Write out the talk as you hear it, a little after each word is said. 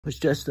Was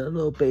just a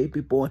little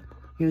baby boy.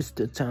 Used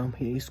to tell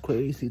me these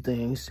crazy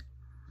things.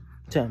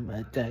 Tell me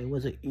my daddy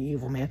was an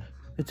evil man.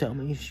 To tell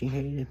me she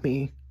hated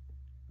me.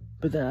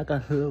 But then I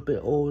got a little bit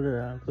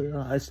older and I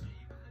realized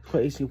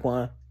crazy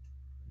one.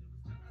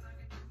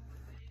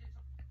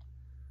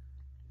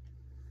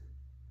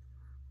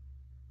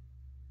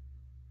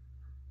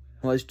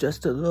 Was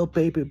just a little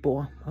baby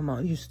boy. My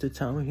mom used to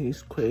tell me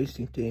these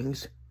crazy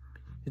things.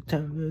 To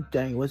tell me my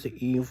daddy was an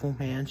evil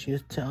man. She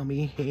used to tell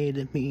me he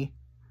hated me.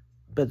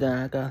 But then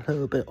I got a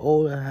little bit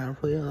older and I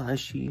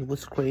realized she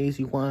was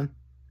crazy one.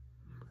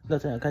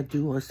 Nothing I could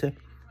do was say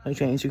I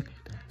changed you.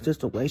 It's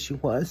just the way she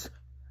was.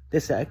 They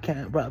say I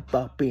can't rap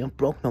about being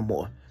broke no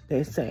more.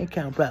 They say I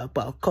can't rap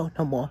about coke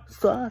no more.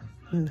 So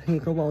he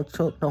won't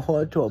took no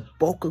heart to a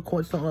vocal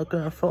cord, so I'm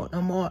gonna float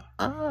no more.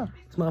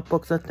 It's my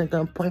books, I think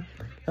I'm playing.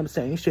 I'm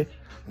saying shit,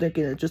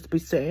 thinking it just to be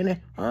saying it.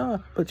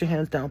 Put your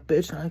hands down,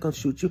 bitch, I ain't gonna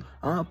shoot you.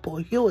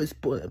 Boy, you is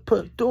bullet,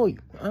 put it through you.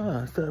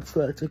 Stop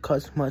sluts to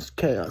cause much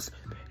chaos.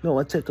 No,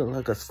 I take her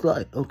like a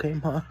slut, okay,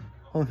 ma?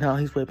 Oh, now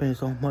he's raping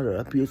his own mother,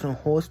 abusing a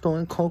horse,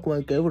 throwing coke when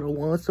I gave her a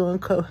one, so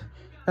coke.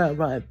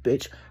 Alright,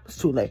 bitch, it's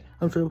too late.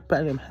 I'm sure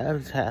about him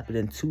has happened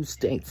in 2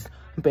 states.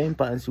 Bang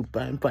binds you,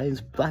 bang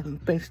binds, blacking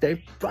face,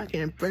 stay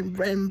fucking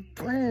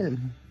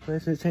brain.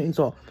 Where's his hands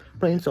off?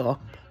 Brains off.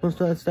 What's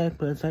that stack?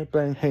 Where's that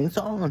brain? Hands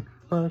on.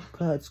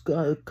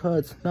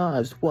 Cuts,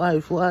 knives,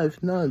 wife,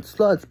 nuns,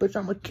 sluts, bitch,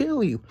 I'ma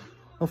kill you.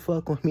 Don't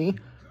fuck with me.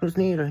 There's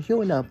neither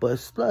you and not but a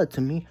slut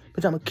to me,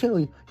 bitch, I'ma kill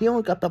you. You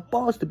only got the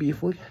balls to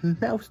beef. We can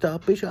now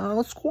stop, bitch,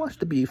 I'll squash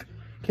the beef.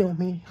 Kill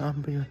me,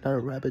 I'm being another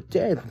rabbit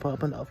dead from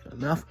popping off the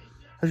mouth.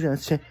 I was gonna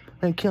say,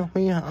 and kill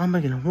me, I'm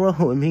making a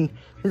roll with me.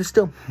 It's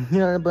still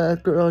not a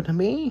bad girl to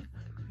me.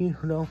 You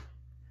don't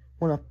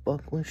wanna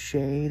fuck with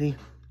Shady.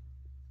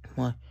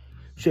 Why,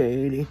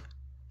 Shady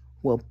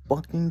will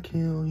fucking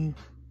kill you.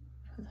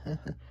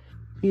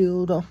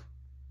 You don't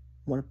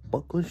wanna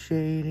fuck with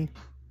Shady.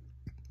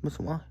 That's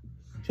why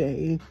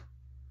Shady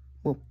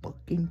will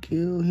fucking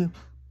kill you.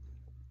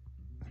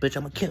 Bitch,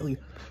 I'ma kill you.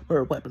 Or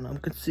a weapon I'm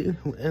concealed.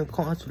 And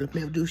cause with the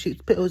mail do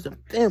sheets, pills, and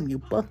film you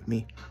buck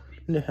me.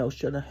 In the hell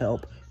should I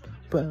help?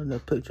 Burn the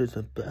pictures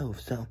of both,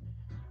 so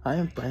I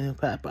am finding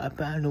crap, I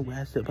found no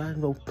rest, I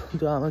found no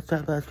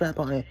strap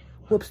on it.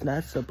 Whoops,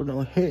 not simple,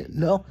 no hit,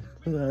 no.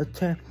 I'm gonna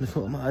attempt this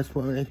one, my eyes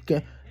won't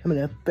again. I'm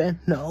gonna bend,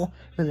 no.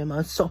 And in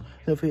my soul,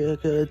 if you're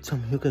good, tell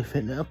me you can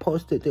fit now,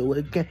 post it, do it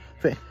again.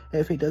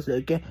 If he does it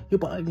again, you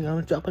probably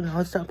gonna jump and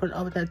I'll stop it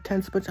over that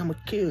tense, but I'ma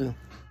kill you.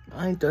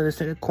 I ain't done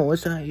this in the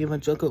course, I ain't even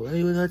joke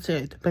away with that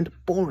say, depend the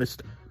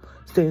forest.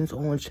 Stains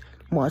orange,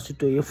 watch it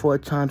 3 or 4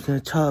 times in a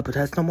tub, but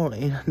that's no more,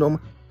 ain't no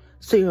more.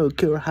 Serial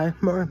killer, high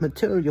murder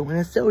material in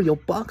a cereal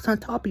box on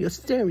top of your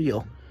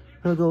stereo.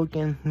 I'll go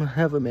again, I'll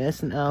have a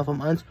mess and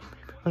album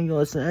on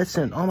your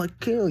assassin. I'ma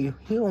kill you.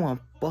 You don't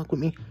wanna fuck with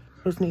me.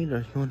 There's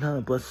neither you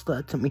another but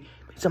slut to me.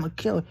 Bitch, I'ma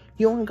kill you.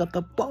 You only got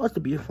the balls to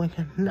beef. We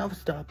can never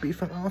stop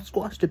beefing. I'll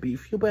squash the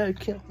beef. You better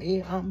kill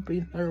me. I'm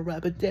being a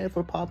rabbit dead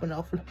for popping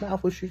off the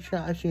mouth with your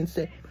shot. She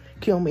say,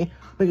 kill me.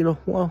 Make it a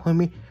war with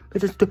me.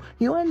 Bitches do.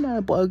 You ain't not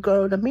a boy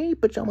girl to me.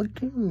 Bitch, I'ma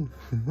kill you.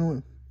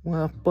 You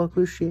wanna fuck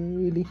with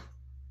Shady?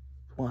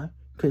 Why?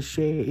 Cause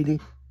Shady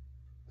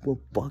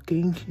will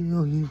fucking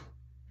kill you.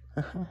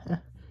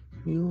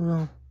 You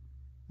don't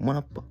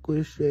wanna fuck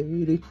with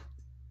Shady.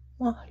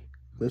 Why?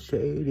 Cause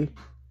Shady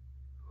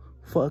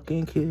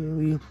fucking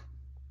kill you.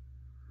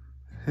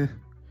 You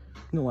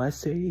know I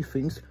say these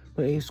things,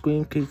 but they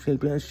scream, keep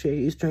sleeping,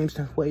 Shady's dreams,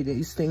 the way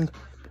they sing.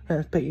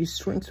 And pay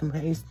strings, some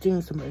hay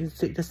stings, some hay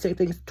say the same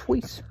things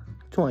twice.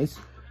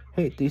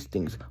 Hate these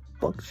things.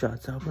 Fuck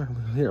shots out,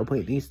 you know,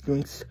 play these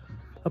drinks.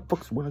 A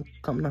fucks wanna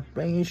come to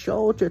rain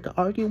shoulder to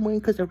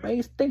arguing cause the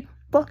race thing.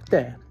 Fuck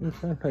that.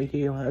 Like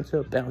you had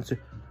a bouncer.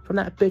 From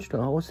that bitch to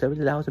the whole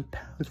 70,000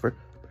 pounds for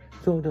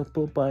the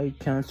full body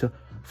cancer.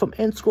 From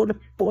in school to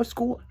board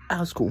school,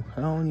 out school.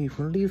 I don't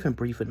even leave and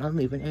breathe and I'm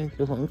leaving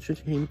anything long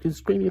shit you can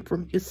scream it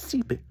from your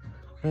seeping.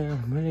 And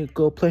I'm ready to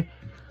go play.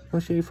 No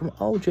shade from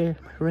OJ.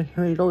 Ready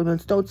to even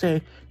don't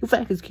say you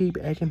faggots keep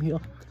edging me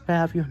up.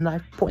 Have your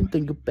knife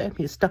pointing, you beg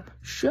me to stop.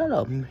 Shut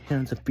up,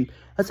 hands and feet.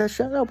 I said,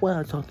 shut up while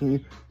I'm talking to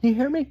you. You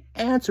hear me?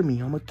 Answer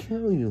me, I'ma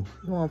kill you.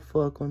 You won't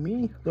fuck with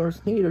me.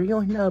 There's neither.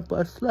 You ain't not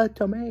but a slut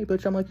to me,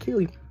 bitch, I'ma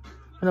kill you.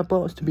 And I'm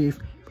supposed to beef.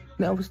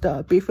 Never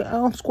stop beefing, I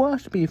don't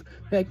squash beef.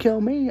 They kill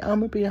me,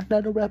 I'ma be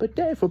another rabbit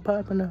dead for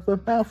popping off a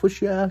mouth,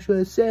 which I should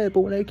have said.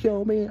 But when they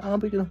kill me, I'll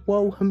be gonna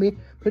woe with me.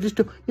 Bitches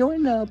do, you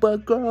ain't not but a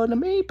girl to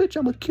me, bitch,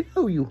 I'ma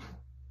kill you.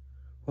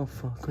 Well,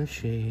 fuck with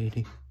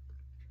Shady.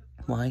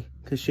 Why?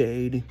 Cause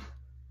Shady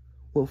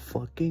will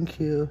fucking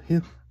kill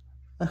you.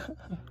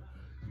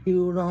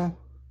 You don't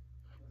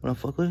wanna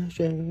fuck with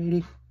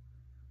Shady.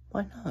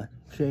 Why not?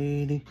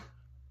 Shady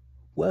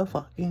will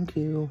fucking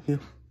kill you.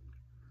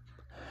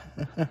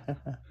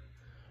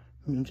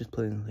 I'm just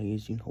playing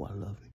lazy, you know I love you.